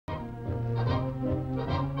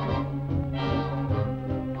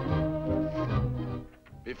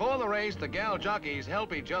Before the race, the gal jockeys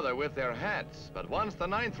help each other with their hats. But once the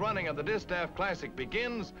 9th running of the Distaff Classic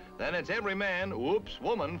begins, then it's every man, whoops,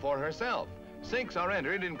 woman for herself. 6 are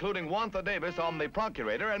entered, including Wantha Davis on the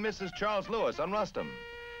Procurator and Mrs. Charles Lewis on Rustum.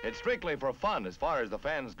 It's strictly for fun as far as the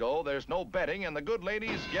fans go. There's no betting, and the good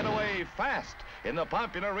ladies get away fast in the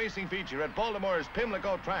popular racing feature at Baltimore's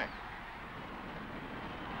Pimlico track.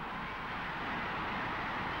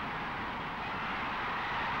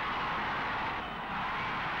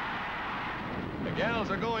 The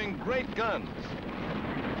gals are going great guns.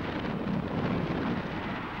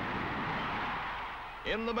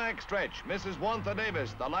 In the backstretch, Mrs. Wantha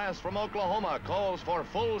Davis, the last from Oklahoma, calls for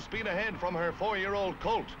full speed ahead from her 4-year-old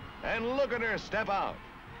colt. And look at her step out.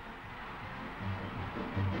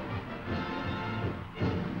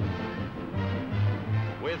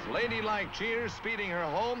 With ladylike cheers speeding her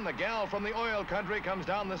home, the gal from the oil country comes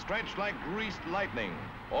down the stretch like greased lightning.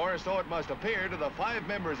 Or so it must appear to the 5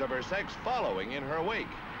 members of her sex following in her wake.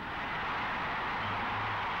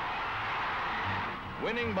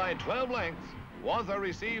 Winning by 12 lengths, Wantha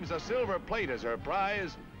receives a silver plate as her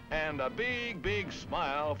prize and a big, big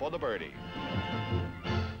smile for the birdie.